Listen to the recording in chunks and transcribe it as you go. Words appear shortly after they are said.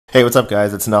Hey, what's up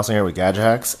guys? It's Nelson here with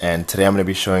Gadget, and today I'm going to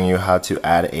be showing you how to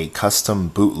add a custom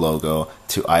boot logo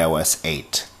to iOS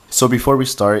 8. So before we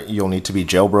start, you'll need to be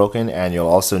jailbroken, and you'll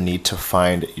also need to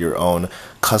find your own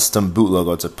custom boot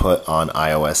logo to put on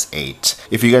iOS 8.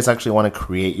 If you guys actually want to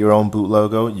create your own boot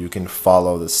logo, you can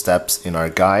follow the steps in our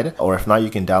guide, or if not, you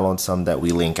can download some that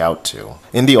we link out to.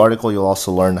 In the article, you'll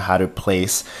also learn how to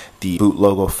place the boot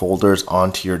logo folders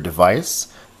onto your device.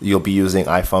 You'll be using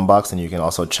iPhone box, and you can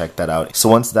also check that out. So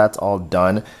once that's all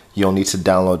done, you'll need to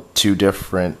download two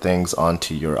different things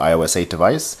onto your iOS 8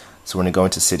 device. So we're going to go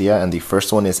into Cydia, and the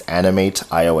first one is Animate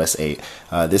iOS 8.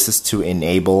 This is to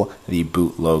enable the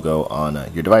boot logo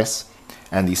on your device.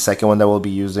 And the second one that we'll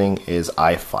be using is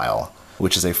iFile,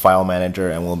 which is a file manager,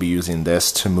 and we'll be using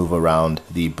this to move around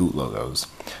the boot logos.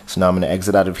 So now I'm going to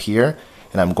exit out of here,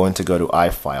 and I'm going to go to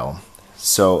iFile.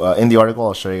 So in the article,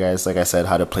 I'll show you guys, like I said,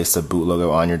 how to place the boot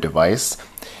logo on your device,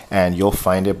 and you'll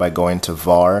find it by going to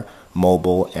VAR,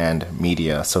 Mobile, and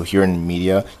Media. So here in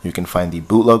Media, you can find the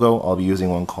boot logo. I'll be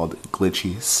using one called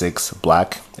Glitchy 6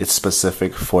 Black. It's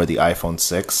specific for the iPhone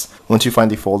 6. Once you find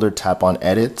the folder, tap on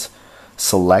Edit,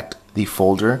 select the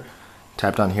folder,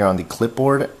 tap down here on the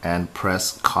clipboard, and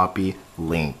press Copy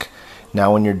Link.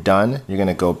 Now when you're done, you're going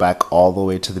to go back all the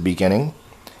way to the beginning,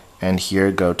 and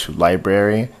here go to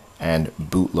Library and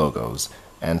boot logos.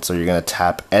 And so you're going to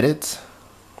tap edit,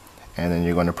 and then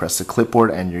you're going to press the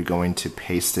clipboard, and you're going to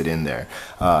paste it in there.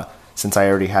 Since I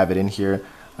already have it in here,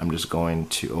 I'm just going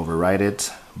to overwrite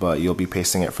it, but you'll be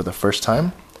pasting it for the first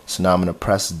time. So now I'm going to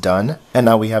press done, and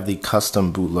now we have the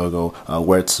custom boot logo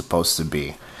where it's supposed to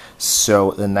be.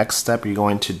 So the next step you're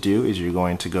going to do is you're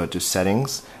going to go to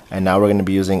settings, and now we're going to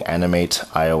be using Animate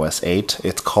iOS 8.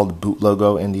 It's called boot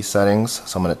logo in these settings.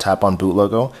 So I'm going to tap on boot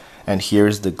logo, and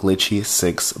here's the Glitchy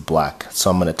 6 Black. So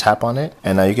I'm going to tap on it,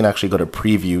 and now you can actually go to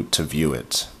preview to view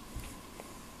it.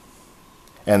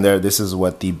 And there, this is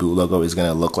what the boot logo is going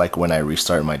to look like when I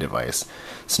restart my device.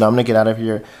 So now I'm going to get out of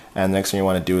here, and the next thing you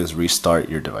want to do is restart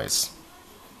your device.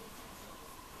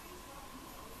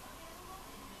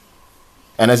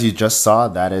 And as you just saw,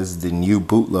 that is the new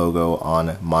boot logo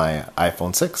on my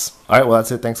iPhone 6. Alright, well that's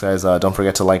it. Thanks guys. Don't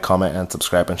forget to like, comment, and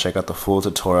subscribe, and check out the full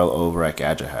tutorial over at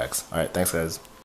Gadget Hacks. Alright, thanks guys.